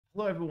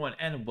Hello everyone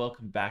and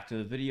welcome back to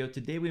the video.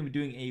 Today we're going to be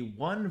doing a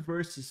 1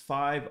 versus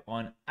 5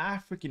 on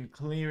African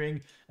clearing,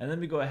 and let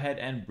me go ahead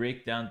and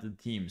break down the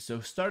team.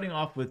 So starting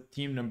off with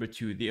team number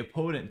 2, the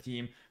opponent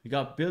team, we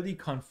got Billy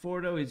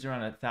Conforto, he's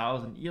around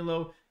 1000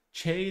 elo,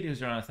 Chade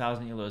who's around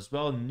 1000 elo as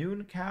well,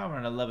 Noon Cow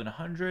around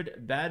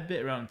 1100,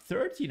 Badbit around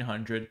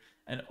 1300,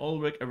 and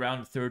Ulrich around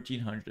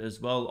 1300 as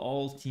well.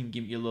 All team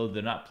game elo,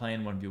 they're not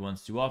playing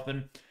 1v1s too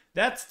often.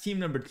 That's team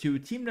number 2.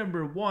 Team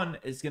number 1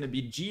 is going to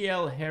be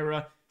GL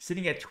Hera,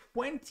 sitting at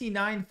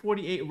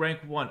 2948 rank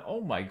 1.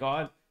 Oh my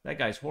god, that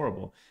guy's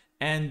horrible.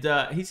 And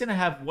he's going to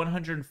have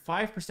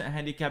 105%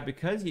 handicap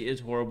because he is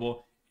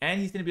horrible,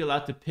 and he's going to be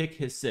allowed to pick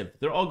his civ.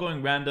 They're all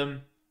going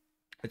random.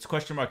 It's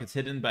question mark, it's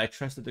hidden, but I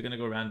trust that they're going to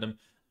go random.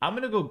 I'm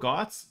going to go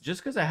Goths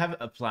just because I have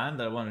a plan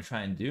that I want to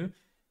try and do.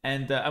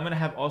 And I'm going to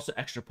have also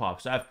extra pop.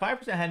 So I have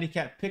 5%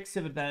 handicap, pick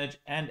civ advantage,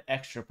 and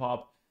extra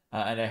pop.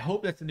 And I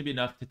hope that's going to be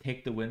enough to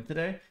take the win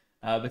today.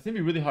 But it's going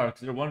to be really hard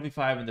because they're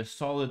 1v5 and they're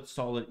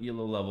solid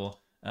elo level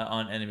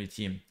on enemy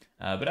team.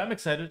 But I'm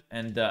excited,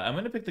 and I'm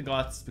going to pick the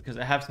Goths because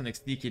I have something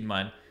sneaky in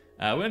mind.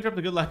 We're going to drop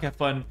the good luck, have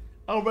fun.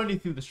 I'll run you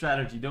through the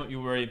strategy, don't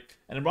you worry.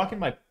 And I'm rocking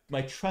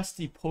my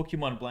trusty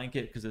Pokemon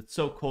blanket because it's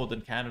so cold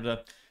in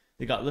Canada.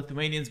 They got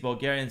Lithuanians,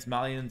 Bulgarians,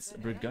 Malians,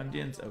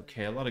 Burgundians.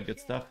 Okay, a lot of good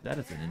stuff. That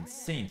is an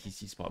insane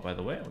TC spot, by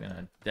the way. We're going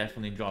to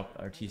definitely drop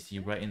our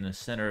TC right in the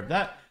center of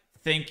that.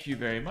 Thank you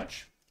very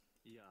much.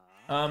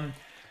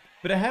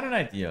 But I had an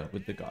idea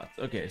with the Goths.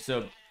 Okay,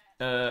 so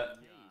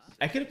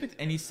I could have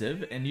picked any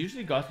civ, and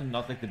usually Goths are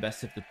not like the best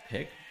civ to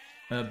pick.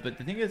 But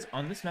the thing is,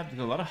 on this map, there's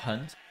a lot of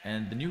hunt,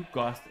 and the new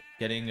Goth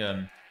getting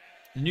the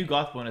new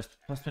Goth bonus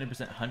plus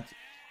 20% hunt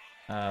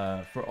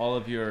for all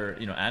of your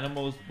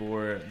animals,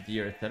 boar,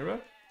 deer,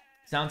 etc.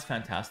 Sounds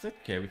fantastic.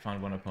 Okay, we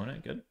found one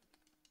opponent. Good.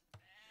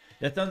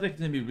 That sounds like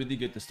it's gonna be really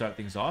good to start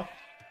things off,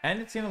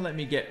 and it's gonna let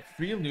me get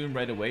free loom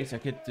right away, so I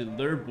get to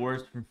lure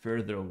boars from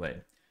further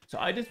away. So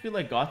I just feel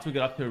like Goths will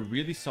get off to a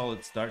really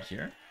solid start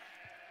here.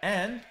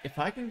 And if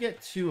I can get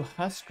 2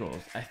 Husk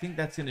Rolls, I think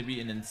that's going to be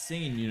an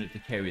insane unit to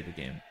carry the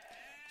game.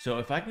 So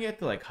if I can get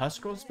to like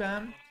Husk Roll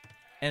spam,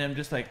 and I'm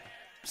just like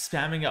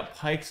spamming up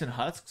Pikes and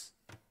Husks,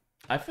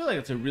 I feel like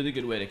it's a really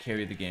good way to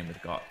carry the game with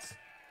Goths.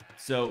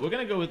 So we're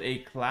going to go with a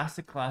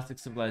classic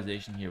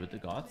civilization here with the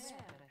Goths.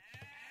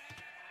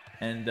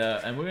 And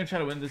we're going to try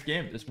to win this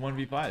game, this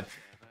 1v5.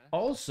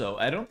 Also,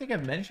 I don't think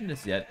I've mentioned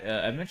this yet.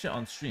 I mentioned it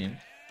on stream.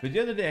 But the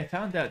other day, I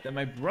found out that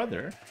my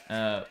brother,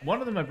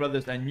 one of my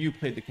brothers I knew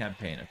played the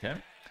campaign, okay?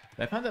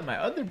 But I found out my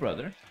other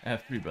brother, I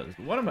have 3 brothers,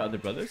 but one of my other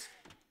brothers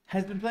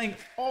has been playing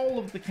all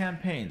of the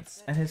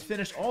campaigns and has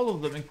finished all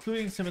of them,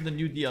 including some of the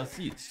new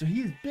DLCs. So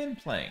he's been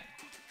playing.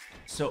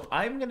 So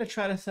I'm going to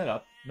try to set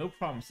up, no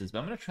promises, but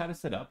I'm going to try to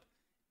set up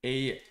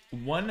a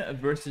 1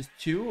 versus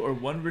 2 or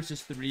 1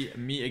 versus 3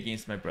 me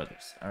against my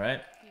brothers, all right?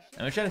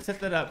 I'm going to try to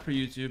set that up for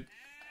YouTube,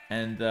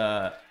 and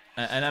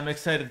I'm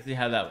excited to see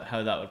how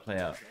that would play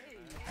out.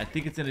 I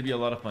think it's going to be a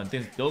lot of fun. I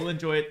think they'll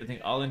enjoy it. I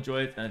think I'll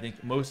enjoy it. And I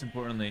think most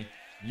importantly,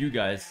 you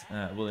guys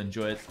will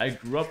enjoy it. I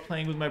grew up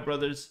playing with my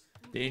brothers.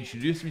 They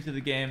introduced me to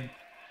the game.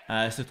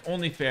 So it's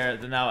only fair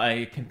that now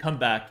I can come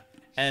back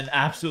and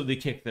absolutely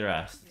kick their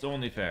ass. It's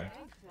only fair.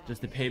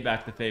 Just to pay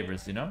back the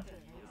favors, you know?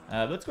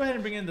 Let's go ahead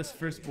and bring in this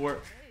first board.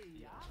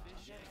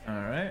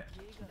 Alright.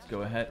 Let's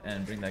go ahead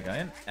and bring that guy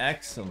in.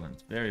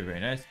 Excellent. Very,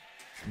 very nice.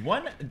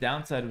 One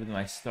downside with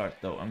my start,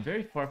 though. I'm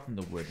very far from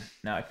the wood.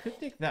 Now, I could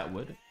take that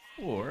wood.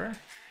 Or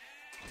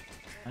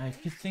I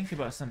could think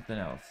about something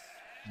else.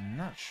 I'm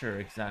not sure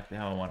exactly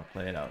how I want to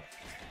play it out.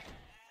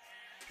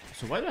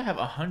 So why do I have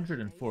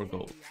 104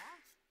 gold?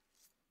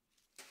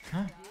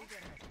 Huh?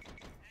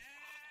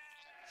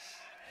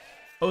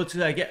 Oh, it's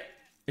because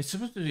it's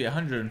supposed to be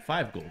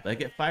 105 gold. I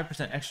get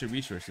 5% extra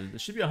resources. It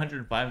should be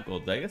 105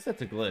 gold, but I guess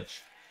that's a glitch.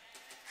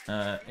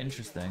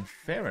 Interesting.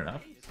 Fair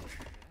enough.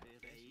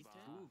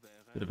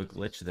 Bit of a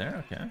glitch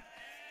there, okay.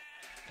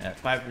 At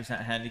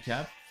 5%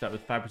 handicap, start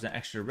with 5%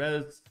 extra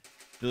res,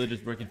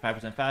 villagers working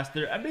 5%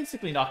 faster. I'm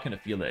basically not going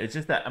to feel it. It's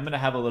just that I'm going to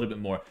have a little bit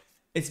more.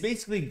 It's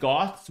basically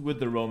Goths with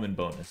the Roman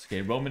bonus,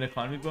 okay? Roman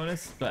economy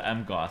bonus, but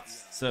I'm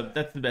Goths. So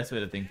that's the best way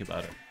to think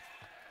about it,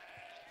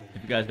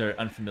 if you guys are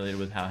unfamiliar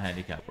with how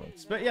handicap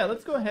works. But yeah,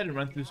 let's go ahead and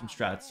run through some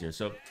strats here.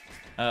 So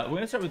we're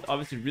going to start with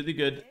obviously really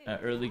good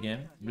early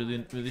game,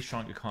 really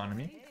strong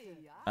economy.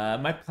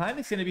 My plan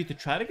is going to be to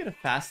try to get a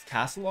fast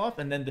castle off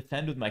and then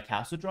defend with my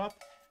castle drop,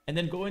 and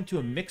then go into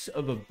a mix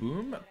of a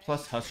boom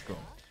plus Husk Roll.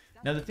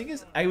 Now the thing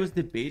is, I was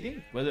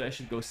debating whether I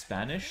should go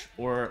Spanish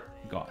or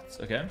Goths,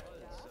 okay?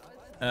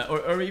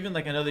 Or even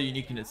like another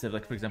unique unit civ,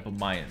 like for example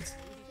Mayans.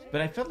 But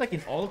I felt like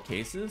in all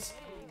cases,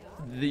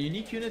 the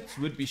unique units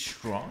would be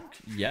strong,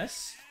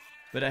 yes,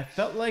 but I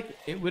felt like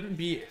it wouldn't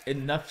be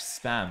enough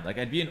spam. Like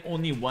I'd be in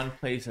only one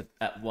place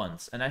at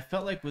once. And I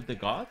felt like with the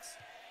Goths,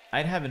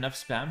 I'd have enough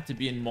spam to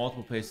be in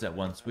multiple places at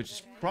once, which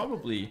is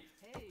probably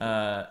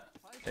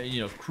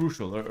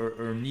crucial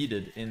or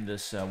needed in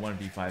this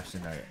 1v5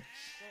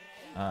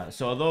 scenario.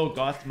 So although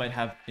Goths might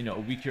have a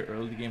weaker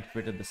early game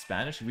compared to the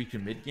Spanish, weaker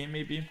mid game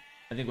maybe,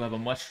 I think we'll have a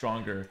much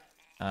stronger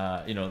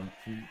you know,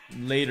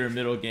 later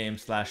middle game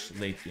 /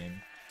 late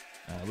game,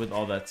 with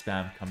all that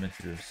spam coming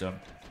through. So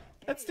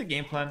that's the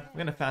game plan. We're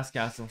gonna fast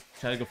castle,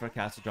 try to go for a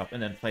castle drop,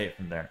 and then play it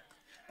from there.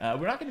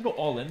 We're not gonna go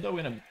all in though.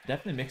 We're gonna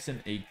definitely mix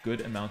in a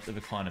good amount of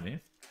economy,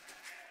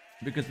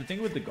 because the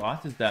thing with the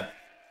Goths is that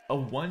a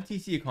 1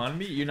 TC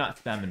economy, you're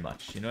not spamming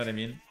much. You know what I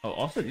mean? Oh,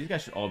 also these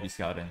guys should all be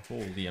scouting.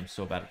 Holy, I'm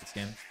so bad at this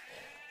game.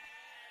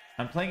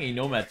 I'm playing a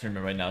Nomad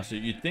tournament right now, so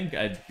you'd think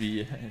I'd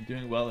be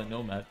doing well in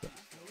Nomad, but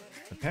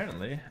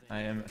apparently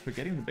I am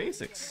forgetting the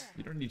basics.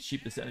 You don't need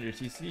sheep to set under your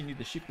TC, you need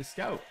the sheep to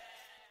scout.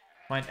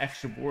 Find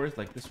extra boards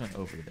like this one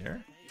over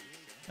there.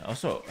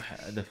 Also,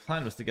 the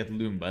plan was to get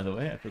Loom, by the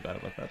way. I forgot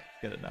about that.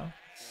 Get it now.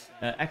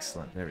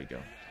 Excellent. There we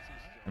go.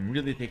 I'm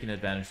really taking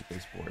advantage of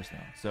those boards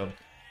now. So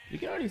you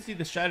can already see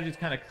the strategies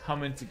kind of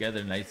coming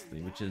together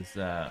nicely, which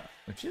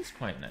is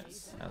quite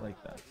nice. I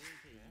like that.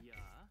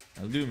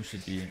 Now, Loom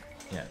should be,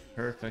 yeah,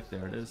 perfect.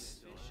 There it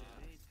is.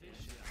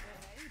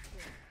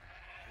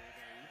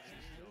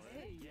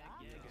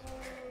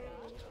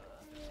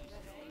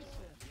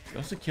 You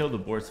also kill the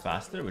boards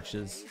faster, which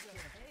is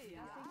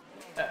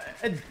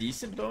a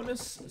decent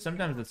bonus.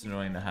 Sometimes it's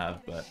annoying to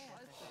have, but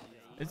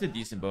it's a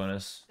decent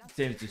bonus. It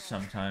saves you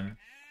some time.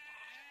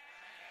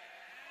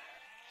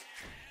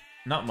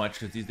 Not much,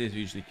 because these days we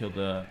usually kill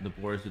the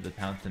boards with the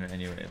town center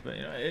anyway, but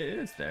you know, it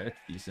is there. It's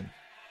decent.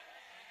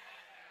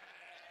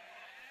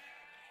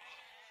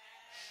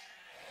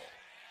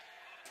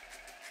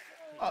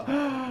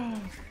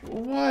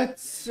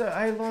 What?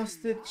 I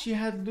lost it. She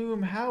had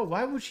Loom. How?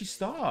 Why would she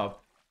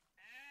stop?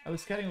 I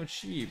was scouting with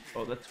sheep.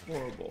 Oh, that's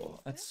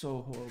horrible. That's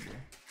so horrible.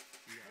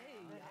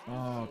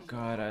 Oh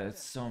god,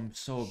 I'm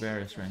so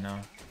embarrassed right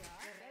now.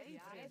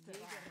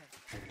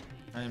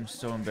 I am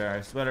so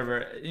embarrassed.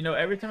 Whatever. You know,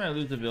 every time I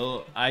lose a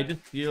bill, I just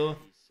feel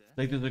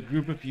like there's a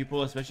group of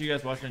people, especially you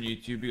guys watching on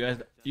YouTube.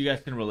 You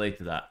guys can relate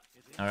to that.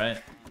 All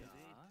right.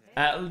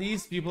 At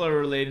least people are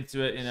related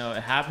to it. You know,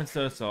 it happens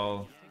to us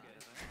all.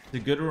 It's a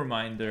good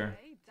reminder.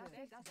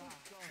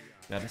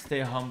 Gotta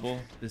stay humble.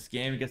 This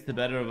game gets the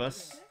better of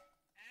us,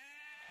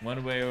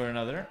 one way or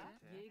another.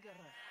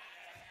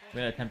 I'm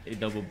gonna attempt a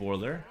double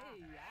boiler.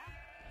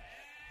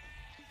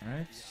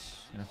 Alright,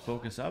 gonna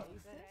focus up.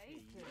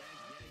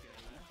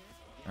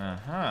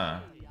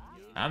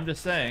 I'm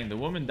just saying, the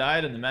woman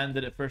died and the man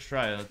did it first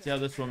try. Let's see how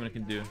this woman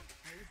can do.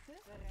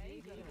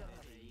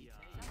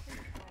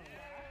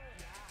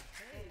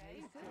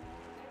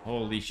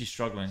 Holy, she's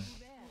struggling.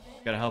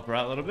 Gotta help her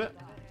out a little bit.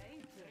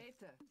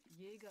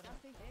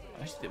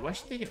 Why is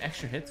she taking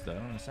extra hits though? I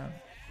don't understand.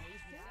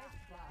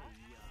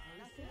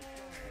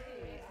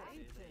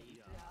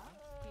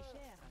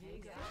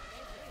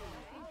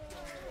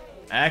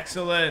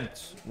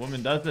 Excellent!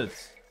 Woman does it.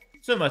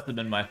 So it must have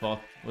been my fault.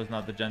 It was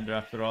not the gender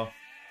after all.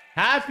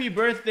 Happy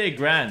birthday,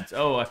 Grant!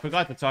 Oh, I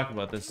forgot to talk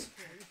about this.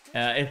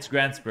 It's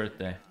Grant's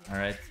birthday,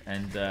 alright?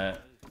 And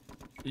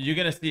you're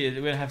gonna see it.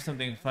 We're gonna have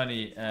something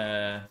funny.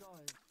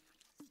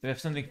 We have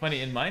something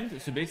funny in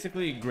mind. So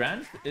basically,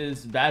 Grant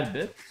is bad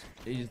bit.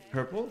 He's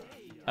purple.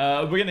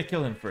 We're gonna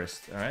kill him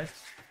first, alright?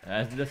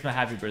 That's my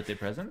happy birthday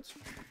present.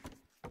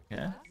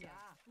 Yeah.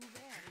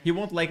 He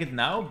won't like it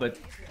now, but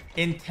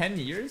in 10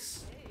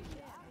 years...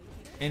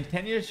 In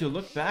 10 years, you'll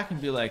look back and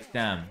be like,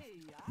 damn,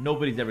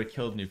 nobody's ever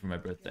killed me for my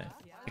birthday.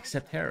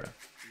 Except Hera.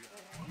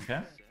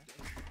 Okay?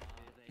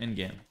 In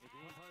game.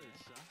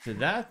 So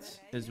that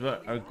is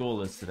what our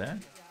goal is today.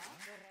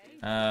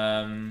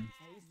 I'm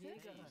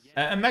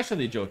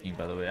actually joking,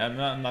 by the way. I'm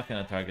not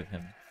going to target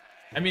him.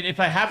 I mean, if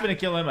I happen to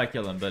kill him, I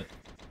kill him, but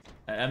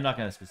I'm not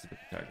going to specifically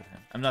target him.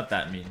 I'm not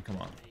that mean, come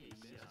on.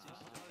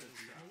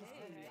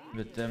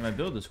 But my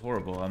build is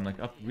horrible. I'm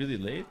like up really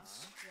late.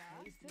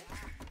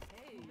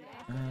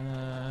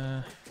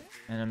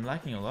 And I'm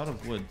lacking a lot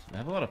of wood. I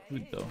have a lot of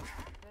food though.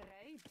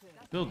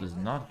 Build is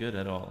not good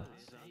at all.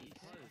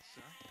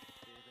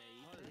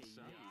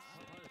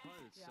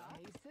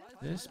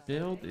 This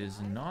build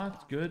is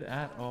not good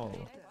at all.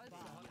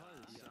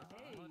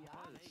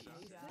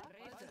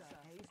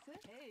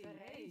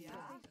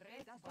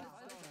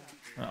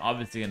 I'm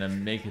obviously gonna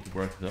make it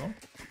work though. There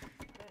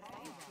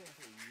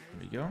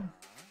we go.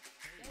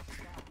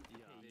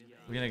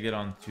 We're gonna get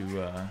on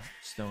to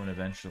stone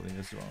eventually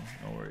as well.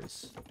 No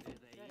worries.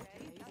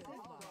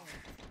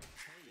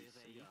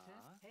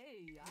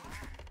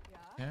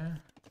 Okay.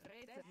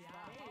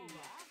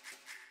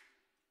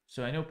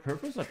 So I know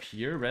purple's up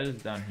here, red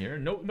is down here.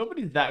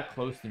 Nobody's that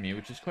close to me,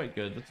 which is quite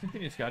good. Let's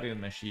continue scouting with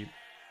my sheep.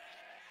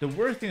 The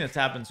worst thing that's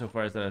happened so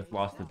far is that I've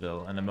lost the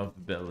bill and I'm up a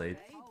bit late,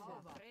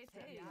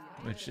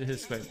 which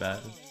is quite bad.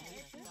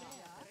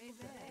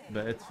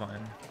 But it's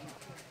fine.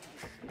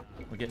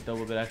 We'll get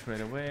double bit axe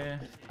right away.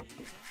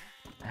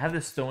 I have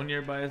this stone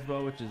nearby as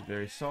well, which is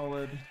very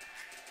solid.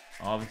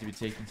 I'll obviously be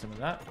taking some of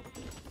that.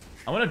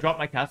 I want to drop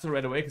my castle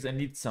right away because I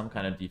need some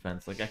kind of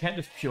defense. Like, I can't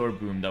just pure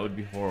boom. That would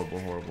be horrible,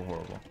 horrible,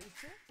 horrible.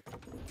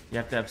 You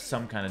have to have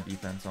some kind of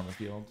defense on the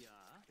field.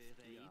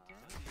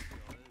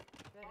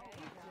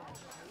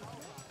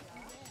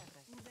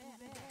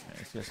 Alright,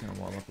 this guy's gonna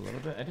wall up a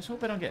little bit. I just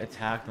hope I don't get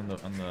attacked on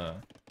the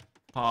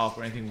pop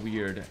or anything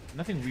weird.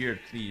 Nothing weird,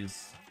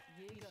 please.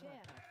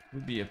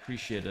 Would be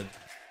appreciated.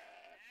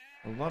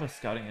 A lot of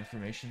scouting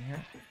information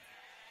here.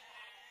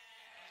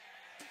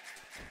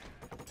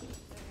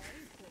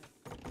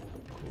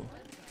 Cool.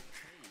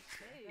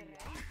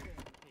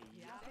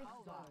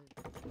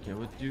 Okay,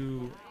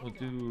 we'll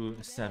do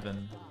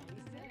 7.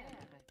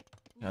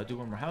 Yeah, I'll do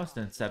one more house,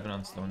 then 7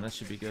 on stone. That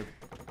should be good.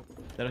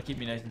 That'll keep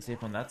me nice and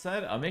safe on that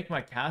side. I'll make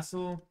my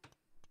castle.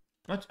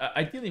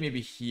 Ideally, maybe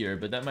here,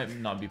 but that might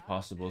not be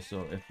possible.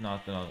 So if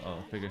not, then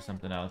I'll figure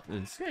something out.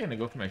 Is this guy gonna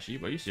go for my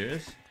sheep? Are you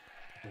serious?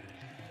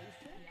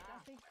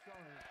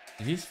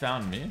 He's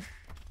found me.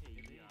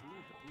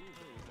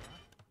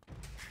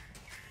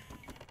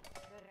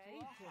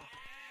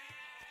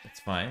 It's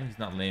fine. He's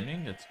not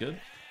laming. That's good.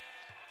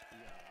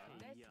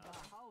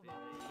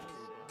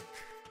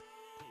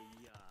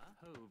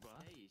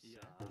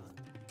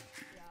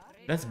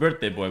 That's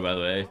birthday boy, by the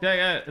way.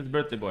 Yeah, it's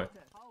birthday boy.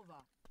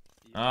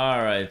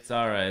 Alright,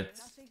 alright.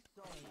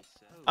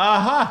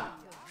 Aha!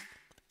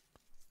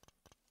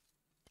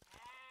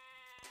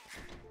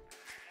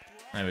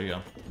 There we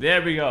go.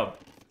 There we go.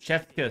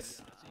 Chef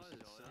kiss.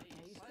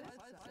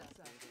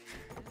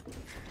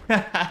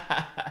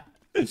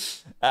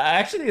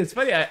 Actually, it's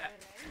funny.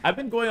 I've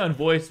been going on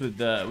voice with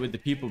the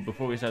people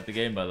before we start the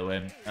game. By the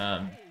way,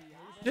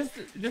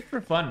 just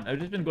for fun. I've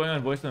just been going on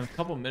voice for a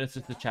couple minutes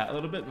just to chat a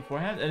little bit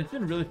beforehand, and it's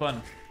been really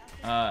fun.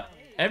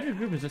 Every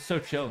group is just so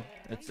chill.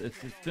 It's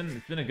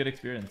been a good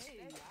experience.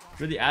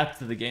 Really adds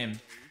to the game.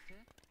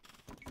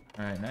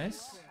 All right,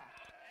 nice.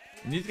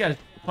 And these guys,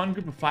 fun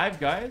group of 5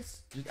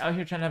 guys, just out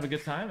here trying to have a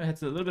good time. I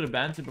had a little bit of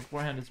banter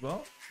beforehand as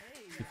well.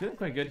 So feeling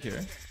quite good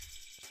here.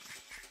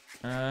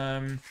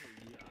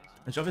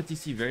 Let's drop the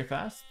TC very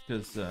fast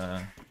because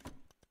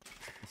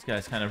this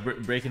guy's kind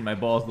of breaking my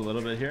balls a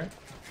little bit here.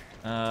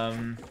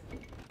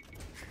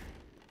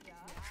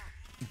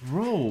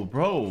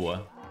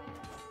 Bro.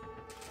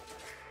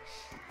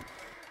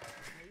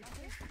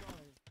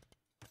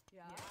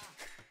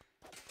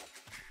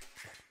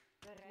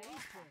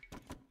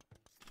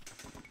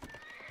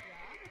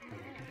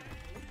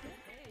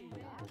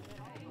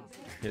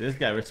 Okay, this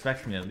guy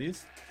respects me at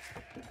least.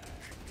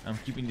 I'm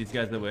keeping these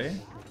guys away.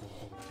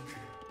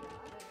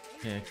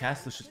 Okay,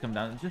 castle should come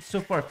down. Just so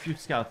far, a few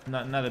scouts.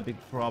 Not a big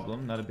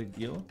problem. Not a big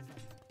deal.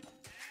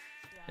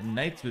 And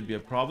knights would be a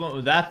problem.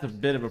 Oh, that's a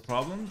bit of a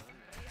problem.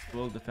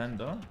 We'll defend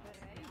though.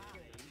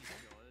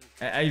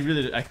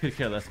 I could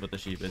care less about the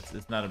sheep.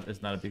 It's not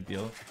a big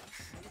deal.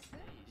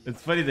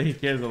 It's funny that he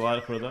cares a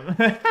lot for them.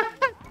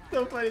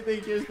 So funny that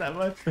he cares that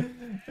much.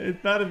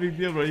 It's not a big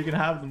deal, bro. You can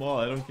have them all.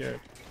 I don't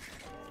care.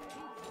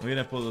 We're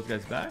gonna pull those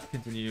guys back.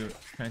 Continue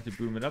trying to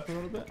boom it up a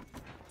little bit.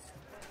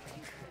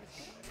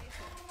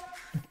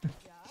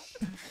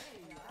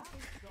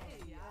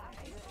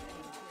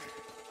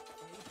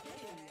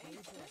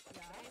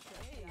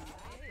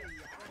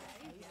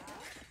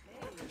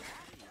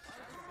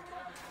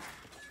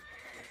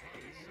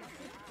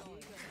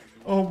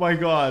 Oh my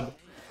god.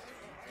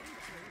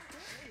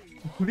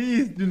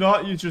 Please do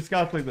not use your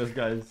scouts like this,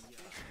 guys.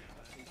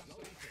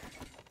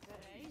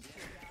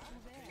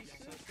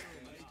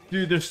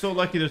 Dude, they're so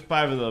lucky there's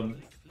 5 of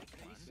them.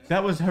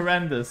 That was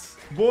horrendous.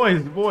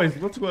 Boys,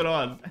 what's going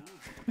on?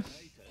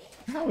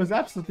 That was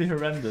absolutely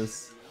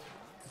horrendous.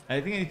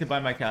 I think I need to buy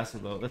my castle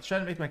though. Let's try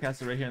to make my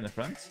castle right here in the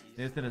front.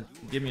 It's gonna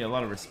give me a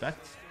lot of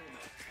respect.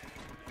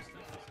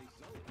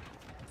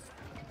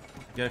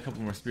 Get a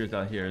couple more spirits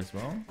out here as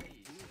well.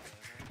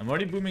 I'm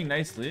already booming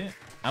nicely.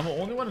 I'm the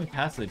only one in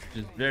castle, which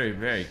is very,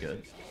 very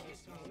good.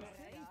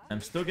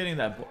 I'm still getting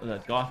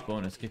that Goth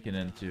bonus kicking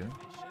in too.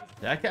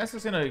 That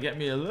castle's gonna get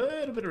me a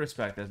little bit of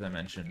respect, as I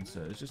mentioned.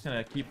 So it's just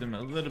gonna keep them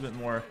a little bit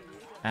more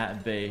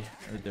at bay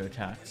with their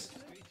attacks.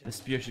 The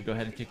spear should go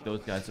ahead and kick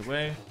those guys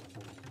away.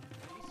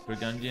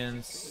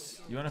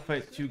 Burgundians, you want to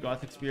fight 2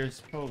 Gothic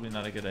spears? Probably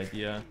not a good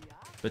idea.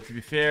 But to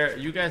be fair,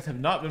 you guys have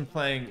not been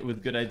playing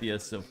with good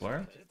ideas so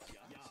far.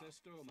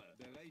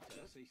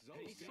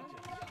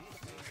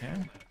 Okay.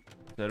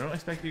 So I don't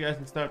expect you guys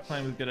to start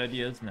playing with good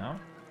ideas now.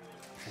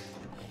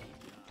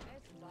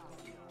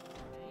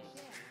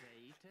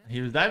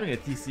 He was diving a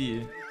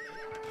TC.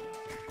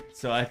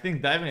 So I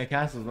think diving a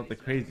castle is not the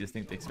craziest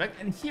thing to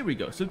expect. And here we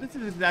go. So this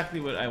is exactly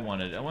what I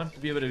wanted. I wanted to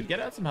be able to get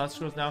out some house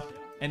scrolls now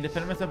and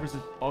defend myself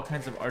versus all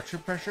kinds of archer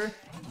pressure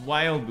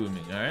while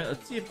booming. Alright,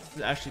 let's see if this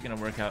is actually going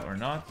to work out or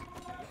not.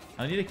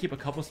 I need to keep a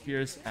couple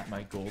spears at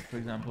my gold, for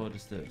example,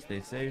 just to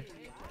stay safe.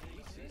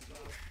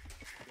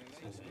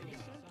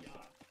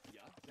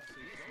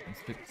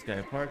 Let's pick this guy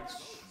apart.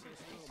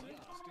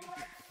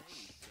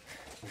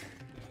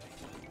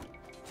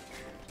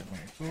 Get my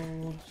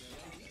gold.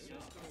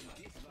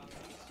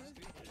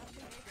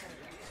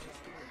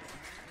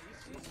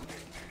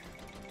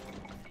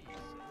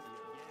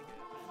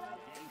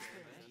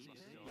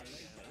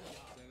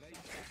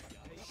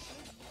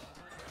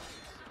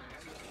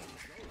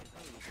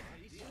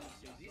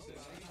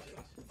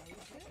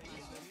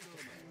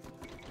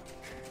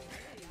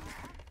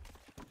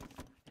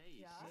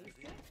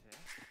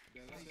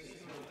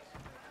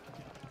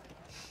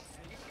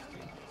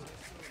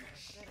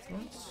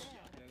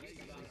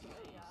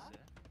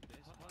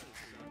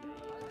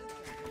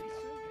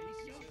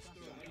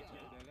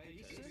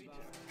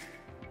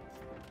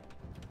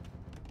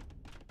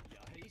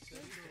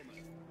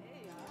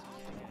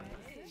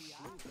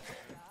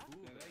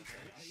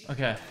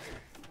 Okay.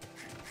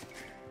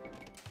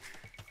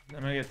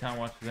 I'm gonna get town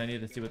watch because I need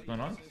to see what's going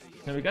on.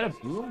 Now we got a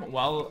boom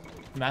while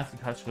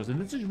massive touch goes,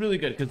 and this is really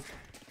good because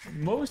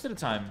most of the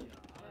time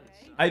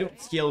I don't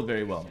scale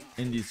very well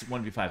in these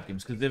 1v5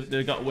 games because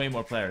they've got way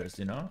more players,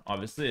 you know?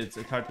 Obviously, it's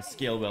hard to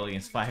scale well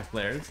against 5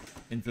 players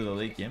into the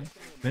late game.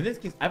 But in this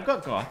case, I've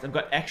got Goths. I've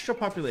got extra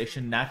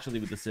population naturally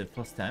with the Civ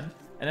plus 10.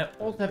 And I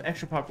also have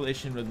extra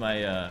population with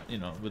my, you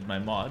know, with my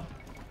mod.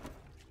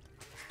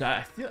 So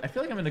I feel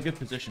like I'm in a good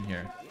position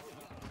here.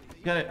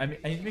 I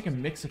need to make a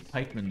mix of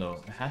pikemen,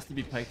 though. It has to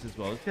be pikes as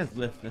well. This guy's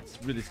lift.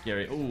 That's really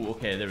scary. Oh,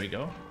 okay, there we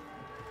go.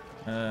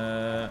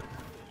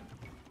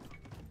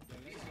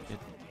 Get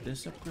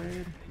this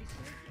upgrade.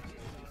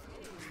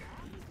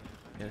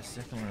 Get a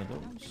second one of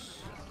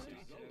those.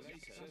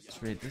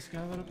 Let's raid this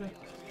guy a little bit.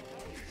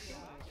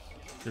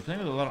 They're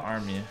playing with a lot of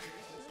army.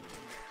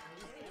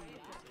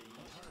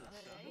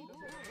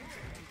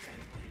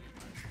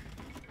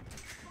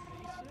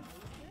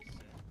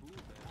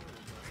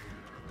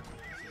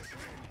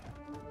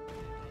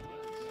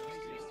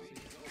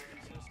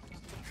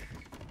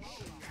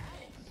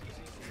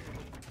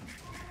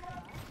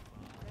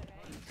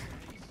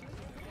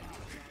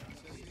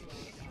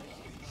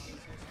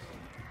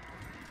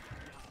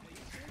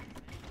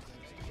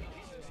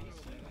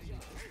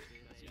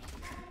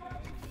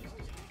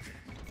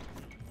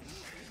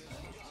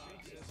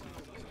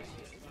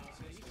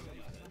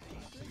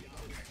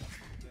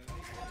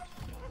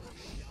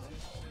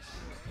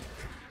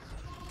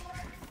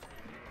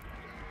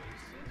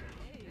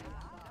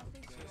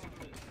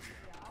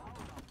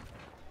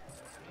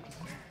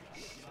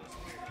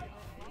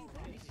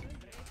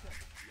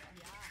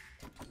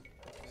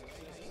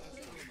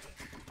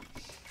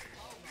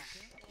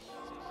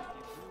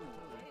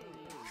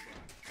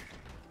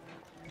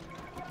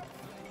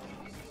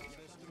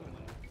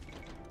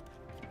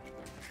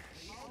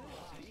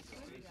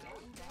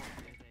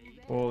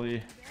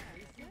 Holy.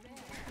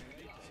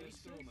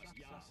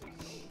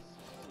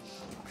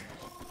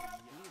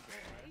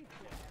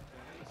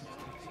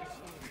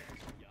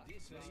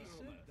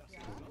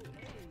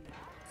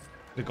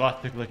 The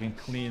Goth pick looking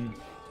clean.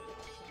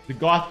 The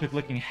Goth pick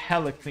looking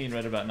hella clean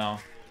right about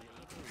now.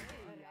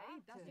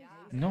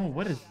 No,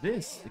 what is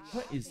this? Like,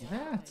 what is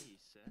that?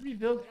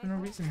 Rebuild for no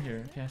reason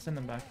here. Okay, I send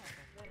them back.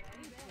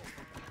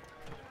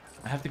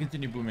 I have to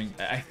continue booming.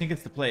 I think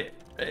it's the play.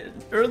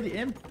 Early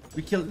imp,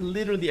 we kill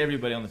literally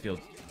everybody on the field.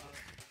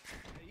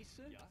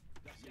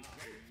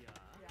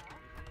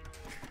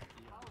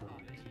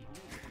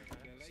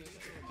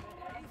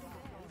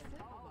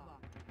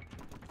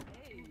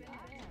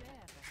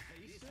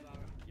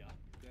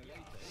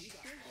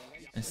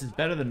 This is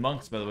better than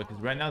monks, by the way,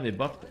 because right now they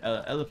buffed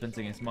elephants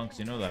against monks.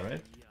 You know that,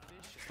 right?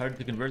 Hard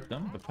to convert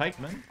them, but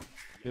pikemen,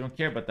 they don't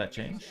care about that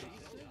change.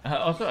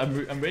 Also,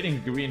 I'm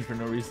raiding green for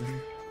no reason.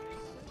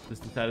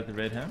 Just decided to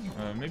raid him.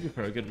 Maybe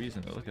for a good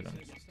reason, though. Look at him.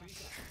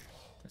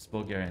 It's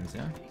Bulgarians,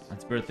 yeah?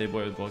 That's birthday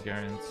boy with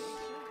Bulgarians.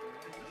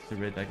 To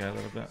raid that guy a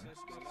little bit.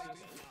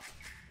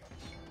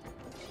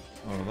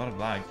 Oh, a lot of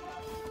lag.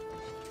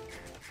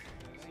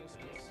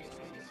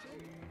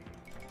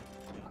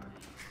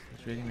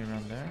 He's raiding me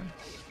around there.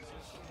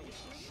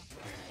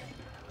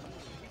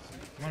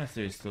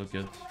 Monastery is still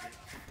good.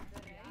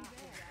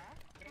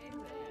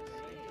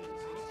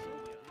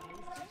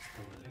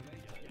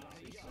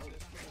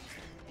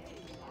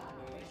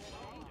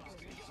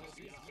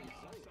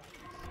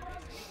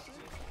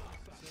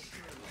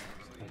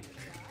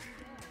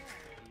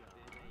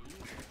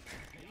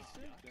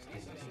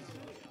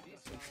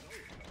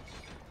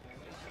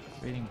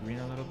 Raiding green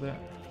a little bit.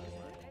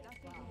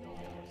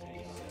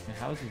 The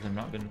houses have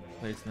not been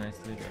placed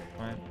nicely, but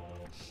fine.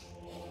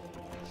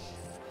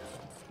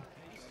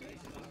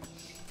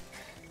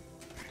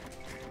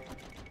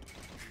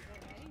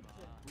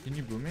 Can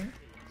you boom me?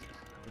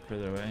 Get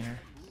further away here.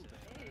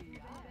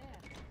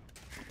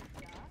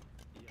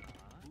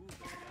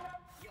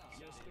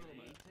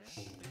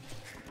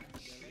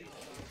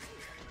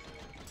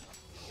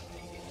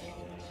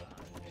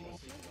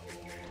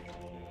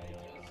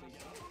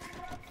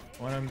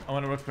 I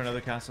want to look for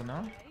another castle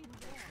now.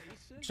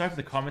 Sorry if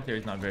the commentary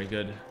is not very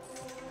good.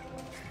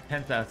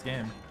 10th ass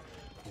game.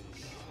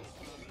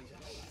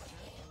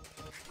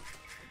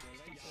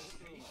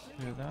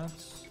 Clear that.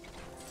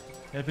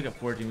 Gotta pick up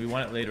 14. We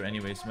want it later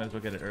anyway, so might as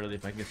well get it early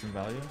if I can get some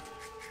value.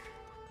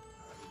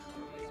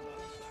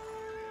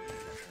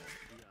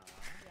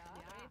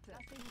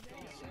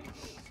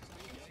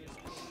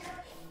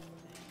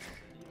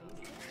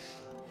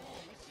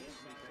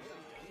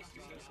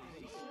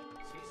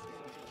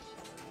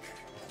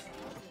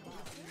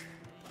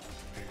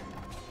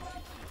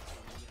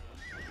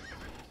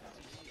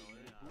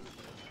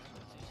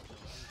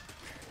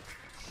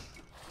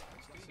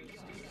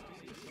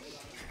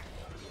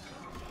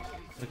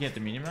 Looking at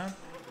the minimap.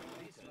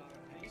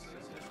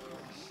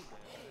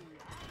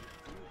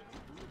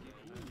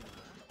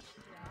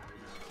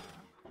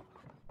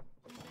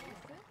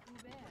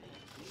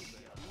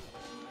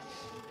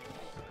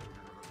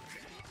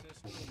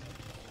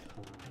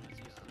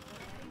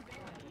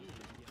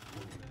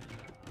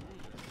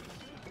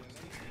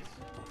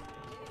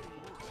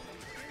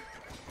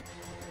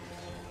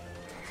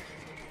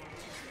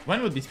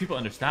 When would these people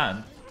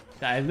understand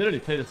that I literally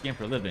play this game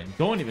for a living?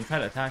 Don't even try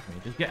to attack me.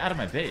 Just get out of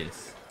my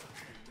base.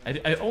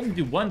 I only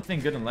do one thing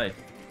good in life.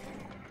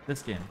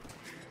 This game.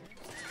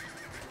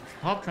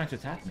 Stop trying to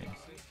attack me.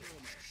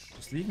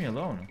 Just leave me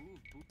alone.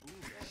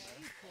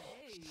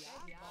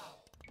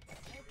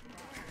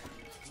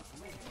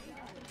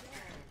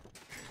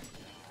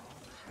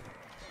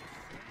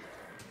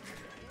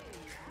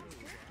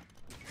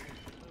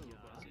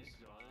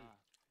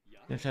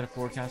 Gonna try to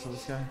forward castle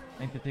this guy.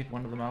 I need to take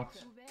one of them out.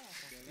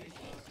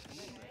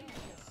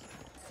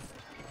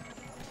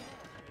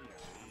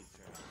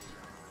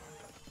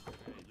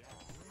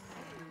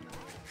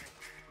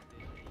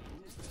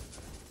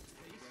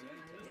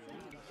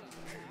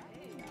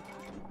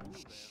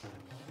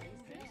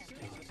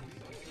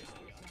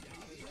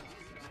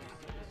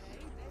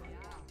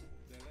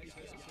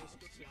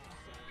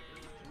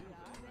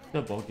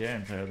 The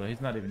Bulgarian player though,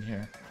 he's not even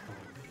here.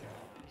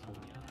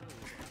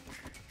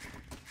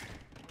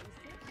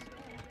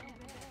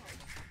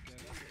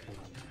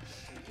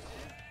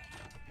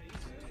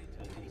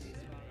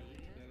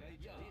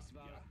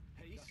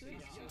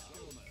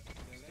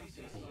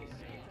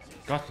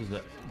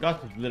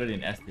 Goths was literally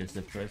an S tier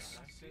at first.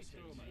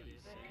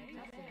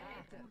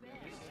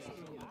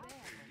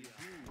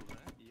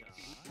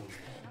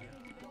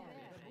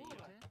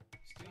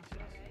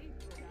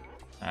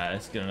 Ah,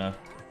 that's good enough.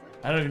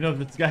 I don't even know if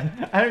this guy.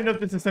 I don't even know if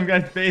this is some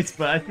guy's base,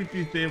 but I think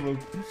he's disabled.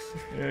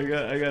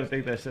 Yeah, I gotta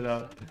take that shit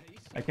out.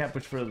 I can't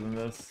push further than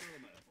this.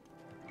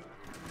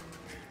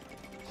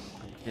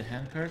 Get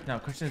handcart. Now,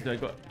 question is, do I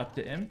go up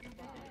to imp?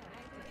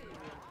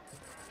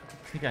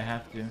 I think I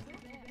have to.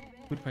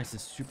 Food price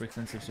is super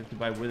expensive, so you have to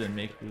buy wood and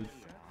make food.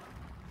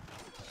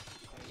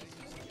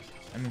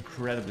 I'm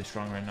incredibly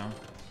strong right now.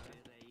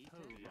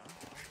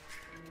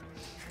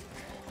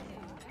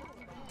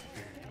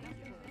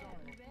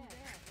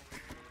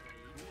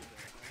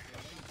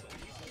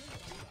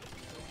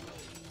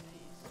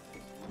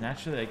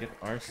 Naturally, I get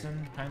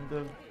arson, kind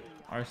of.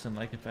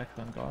 Arson-like effect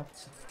on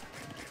Goths.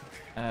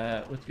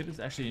 What's good is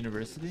actually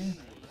university.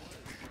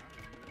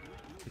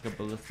 Pick up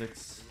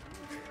ballistics.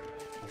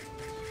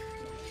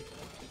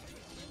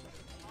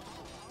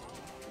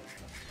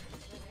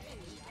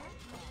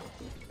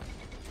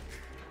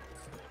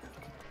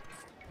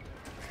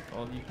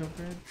 All eco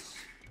grids.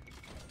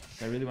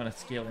 I really want to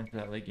scale into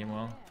that late game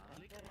well.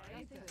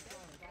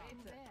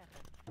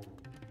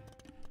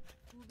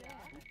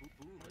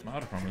 My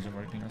auto farm isn't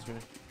working, that's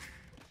right.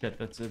 Shit,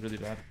 that's really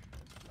bad.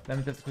 That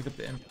means I have to click up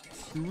the imp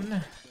soon.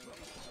 I'll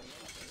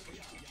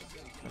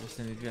just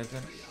send these guys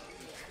in.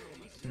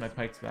 Send my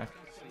pikes back.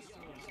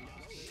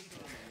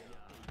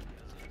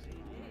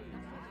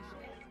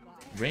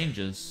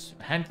 Ranges.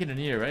 Hand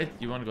cannoneer, right?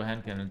 You want to go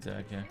hand cannon?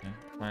 Okay,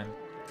 fine.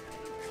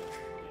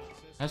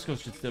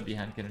 Huskos should still be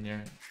hand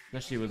cannoneer,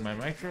 especially with my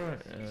micro,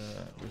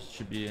 which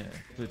should be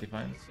completely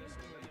fine.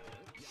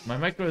 My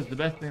micro is the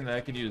best thing that I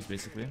can use,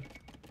 basically.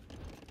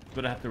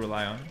 But I have to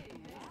rely on.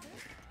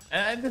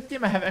 And in this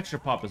game I have extra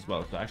pop as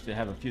well, so actually I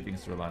have a few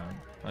things to rely on,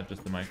 not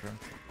just the micro.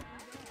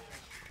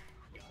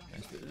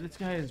 This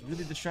guy is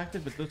really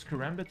distracted, but those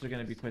karambits are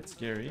going to be quite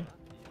scary.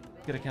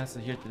 Get a castle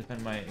here to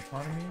defend my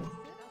economy.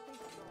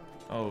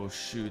 Oh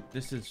shoot,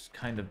 this is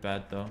kind of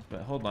bad though,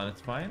 but hold on, it's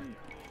fine.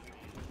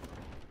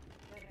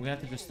 We have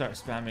to just start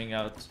spamming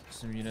out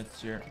some units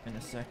here in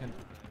a second.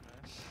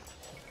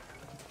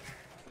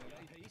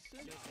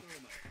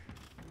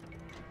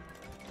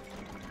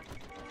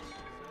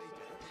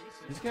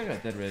 This guy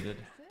got dead rated.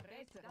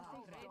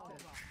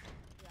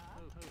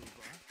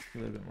 A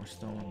little bit more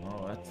stone.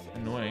 Oh, that's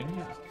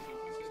annoying.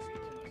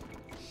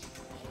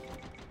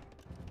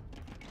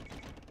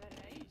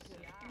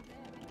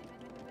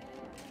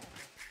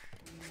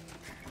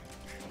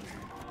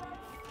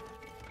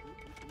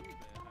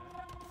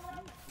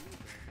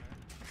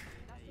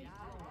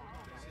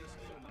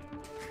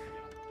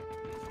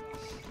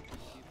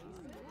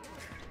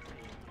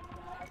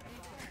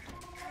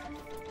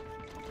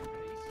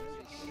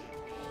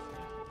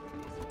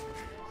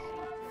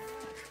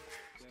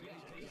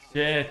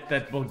 Shit,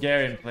 that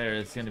Bulgarian player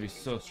is going to be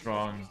so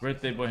strong.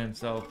 Birthday boy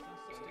himself.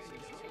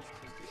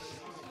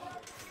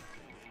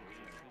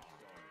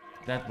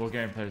 That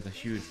Bulgarian player is a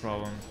huge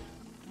problem.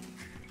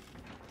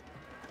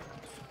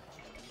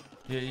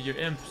 You're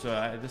imp,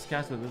 so this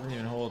castle doesn't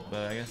even hold,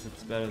 but I guess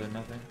it's better than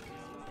nothing.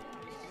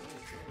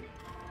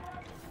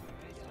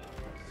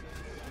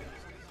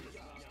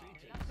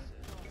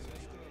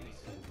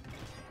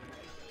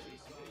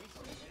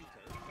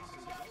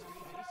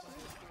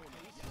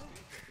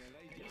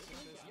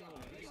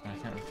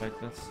 I can't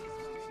fight this.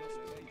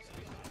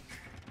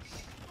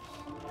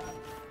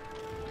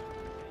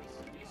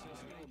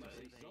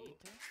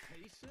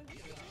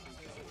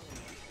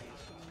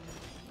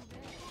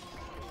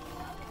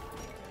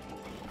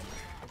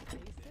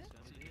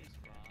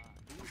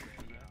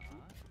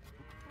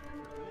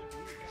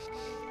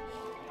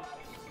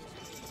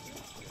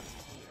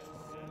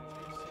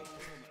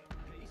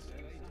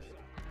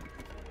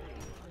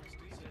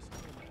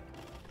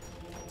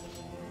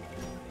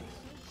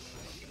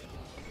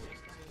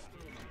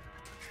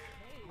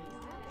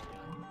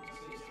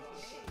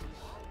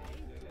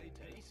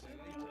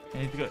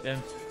 I need to go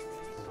in.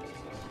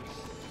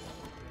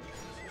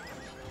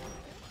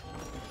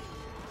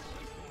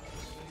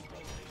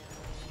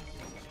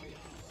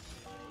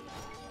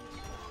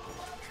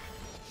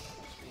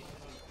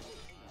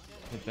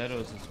 The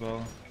Beddoes as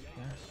well.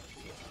 Yeah.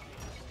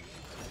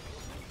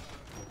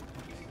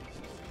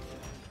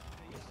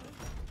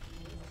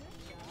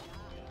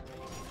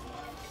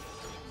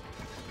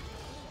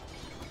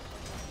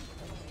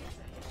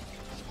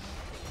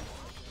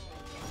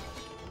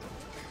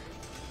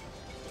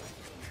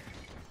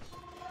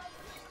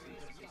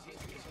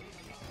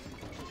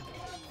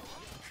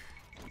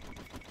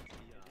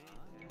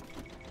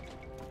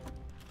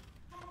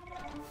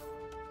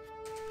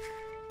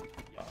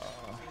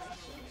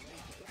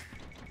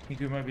 I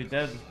think we might be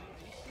dead.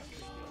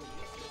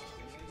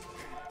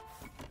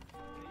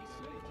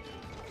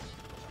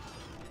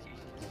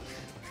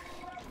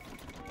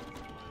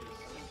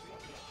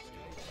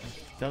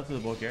 Dealt with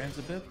the Bulgarians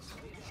a bit.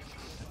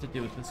 I have to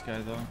deal with this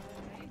guy though.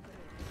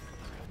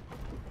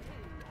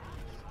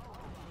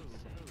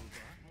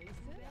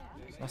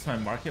 That's my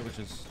market, which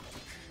is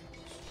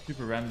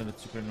super random.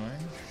 It's super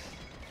annoying.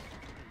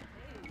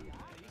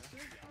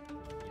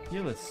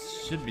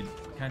 Helis should be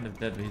kind of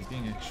dead, but he's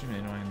being extremely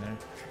annoying there.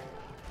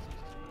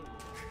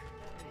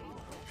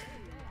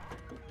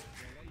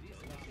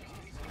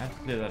 I have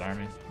to clear that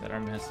army. That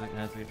army has to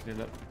get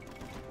cleared up.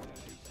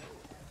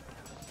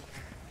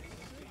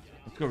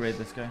 Let's go raid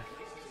this guy.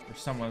 Or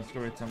someone. Let's go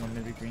raid someone.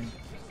 Maybe green.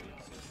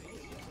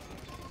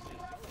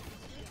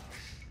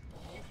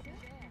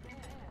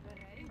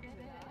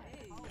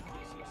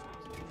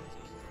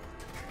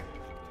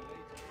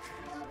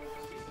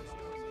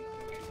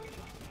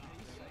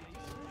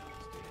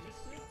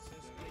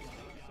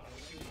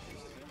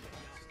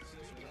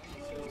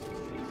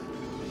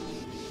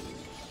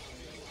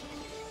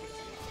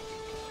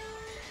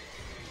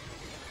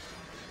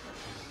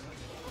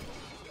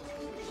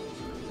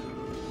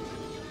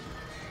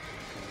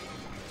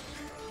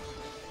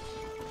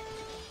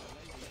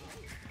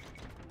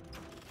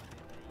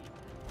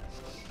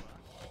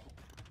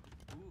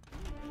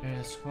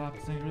 Yeah, swap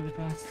thing really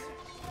fast.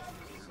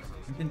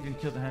 I didn't even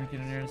kill the hand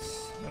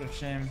cannoneers. What a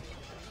shame.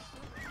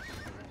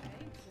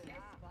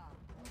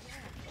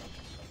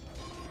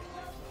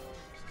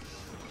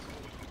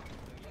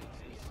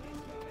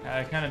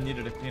 I kind of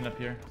needed a cleanup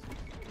here.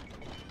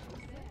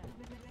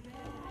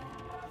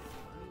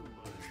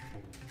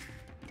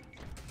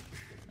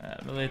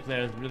 The late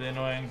player is really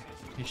annoying.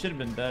 He should have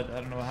been dead.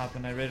 I don't know what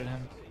happened. I raided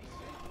him.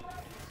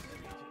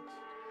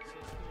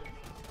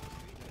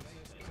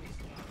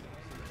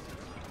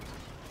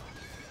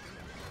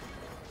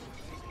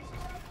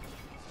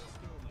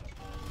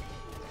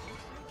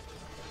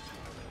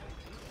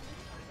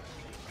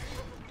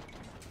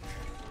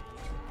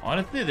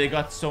 Honestly, they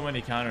got so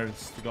many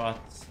counters, the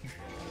Goths.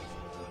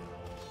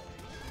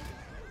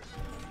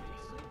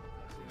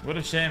 What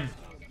a shame.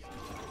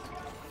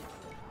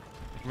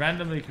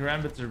 Randomly,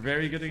 Karambits are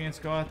very good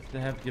against Goths. They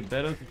have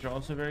Gebettos, which are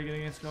also very good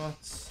against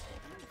Goths.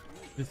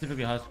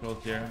 Specifically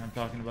Hospitals here, I'm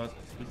talking about.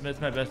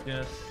 That's my best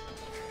unit.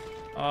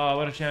 Oh,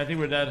 what a shame. I think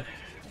we're dead.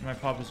 My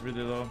pop is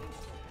really low.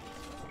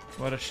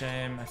 What a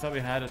shame. I thought we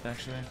had it,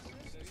 actually.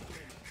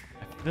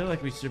 I feel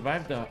like we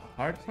survived the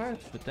hard part,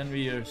 but then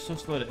we are so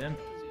slow to imp.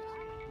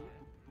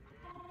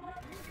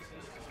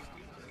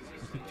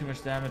 Took too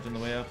much damage on the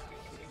way up.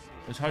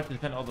 It was hard to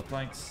defend all the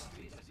flanks.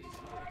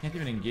 Can't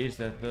even engage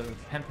that. The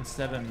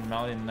 10+7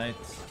 Malian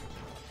Knights.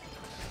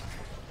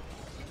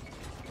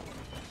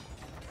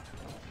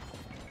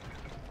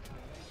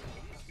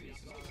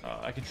 Oh,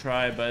 I can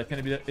try, but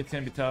it's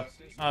gonna be tough.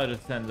 I'll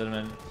just send them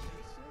in.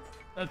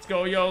 Let's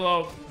go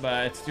YOLO,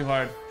 but it's too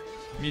hard.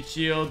 Meat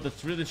shield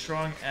that's really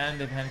strong,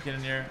 and a hand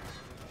cannoneer.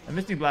 I'm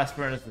missing blast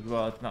furnace as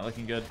well. It's not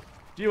looking good.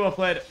 Gee, well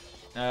played.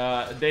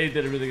 They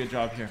did a really good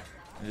job here.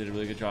 They did a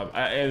really good job.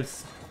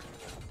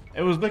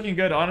 It was looking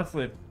good,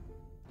 honestly.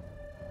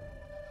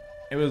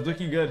 It was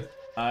looking good.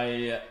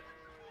 I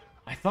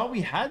thought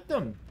we had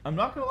them. I'm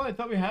not gonna lie, I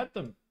thought we had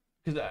them.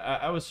 Because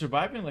I was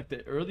surviving like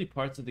the early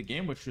parts of the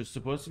game, which was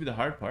supposed to be the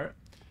hard part.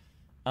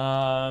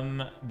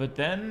 But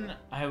then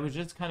I was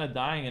just kind of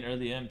dying in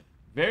early imp.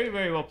 Very,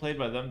 very well played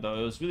by them though.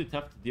 It was really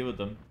tough to deal with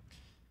them.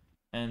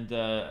 And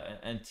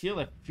Teal,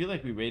 I feel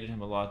like we raided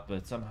him a lot,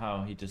 but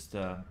somehow he just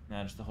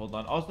managed to hold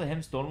on. Also,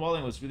 him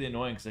stonewalling was really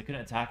annoying because I couldn't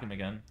attack him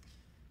again.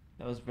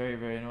 That was very,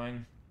 very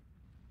annoying.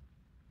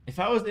 If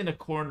I was in a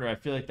corner, I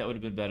feel like that would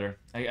have been better.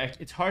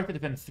 It's hard to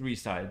defend 3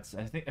 sides.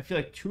 I feel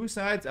like 2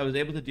 sides I was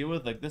able to deal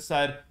with. Like this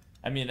side,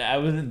 I mean, I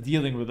wasn't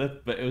dealing with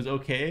it, but it was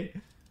okay.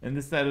 And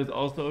this side was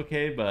also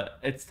okay, but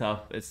it's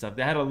tough. It's tough.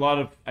 They had a lot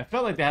of... I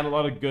felt like they had a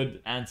lot of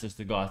good answers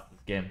to Goths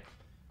this game.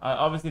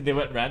 Obviously, they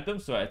went random,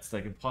 so it's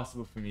like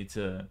impossible for me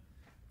to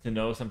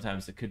know.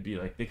 Sometimes it could be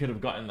like they could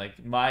have gotten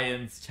like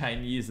Mayans,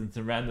 Chinese, and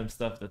some random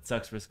stuff that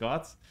sucks for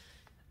Scots.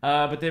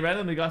 But they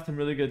randomly got some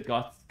really good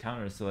Goth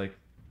counters. So like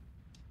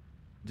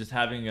just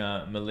having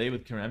melee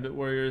with Karambit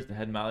warriors, they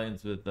had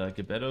Malians with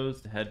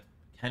Gebettos, they had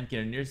hand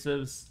cannoneer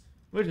civs,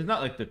 which is not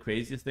like the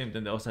craziest thing. But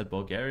then they also had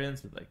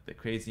Bulgarians with like the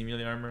crazy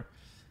melee armor.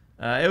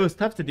 It was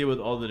tough to deal with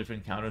all the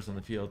different counters on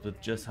the field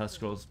with just Husk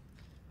Scrolls.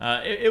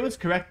 It was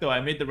correct though. I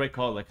made the right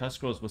call. Like Husk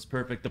Scrolls was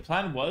perfect. The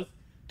plan was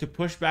to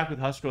push back with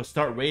Husk Scrolls,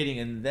 start raiding,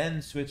 and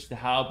then switch to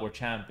Halb or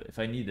Champ if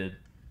I needed.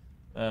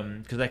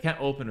 Because I can't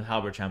open with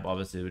Halb or Champ,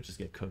 obviously, it would just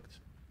get cooked.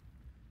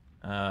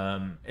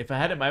 If I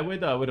had it my way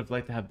though, I would have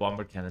liked to have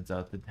Bomber Cannons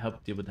out to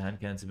help deal with the hand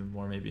cannons a bit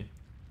more maybe.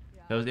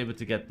 If I was able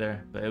to get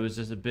there, but it was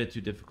just a bit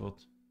too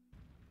difficult.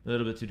 A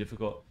little bit too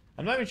difficult.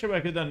 I'm not even sure what I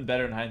could have done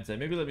better in hindsight.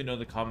 Maybe let me know in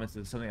the comments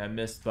if it's something I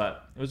missed,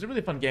 but it was a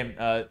really fun game.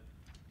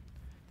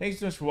 Thanks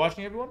so much for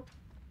watching, everyone.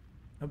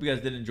 Hope you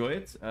guys did enjoy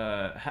it.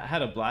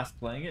 Had a blast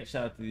playing it.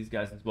 Shout out to these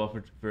guys as well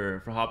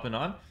for hopping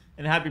on.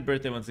 And happy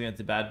birthday once again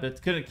to Bad Bits.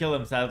 Couldn't kill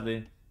him,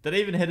 sadly. Did I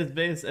even hit his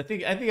base? I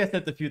think I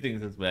said a few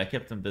things this way. I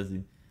kept him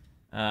busy.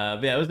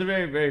 But yeah, it was a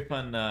very, very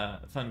fun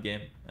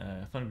game.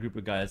 Fun group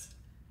of guys.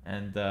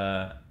 And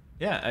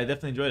yeah, I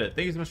definitely enjoyed it.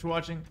 Thank you so much for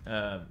watching.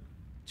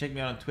 Check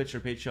me out on Twitch or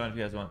Patreon if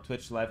you guys want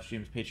Twitch live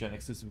streams, Patreon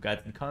exclusive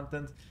guides and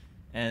content,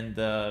 and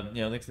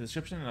you know, links in the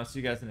description. And I'll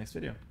see you guys in the next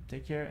video.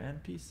 Take care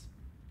and peace.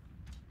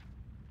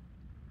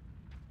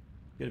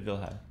 Good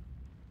Vilhai.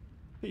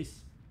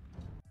 Peace.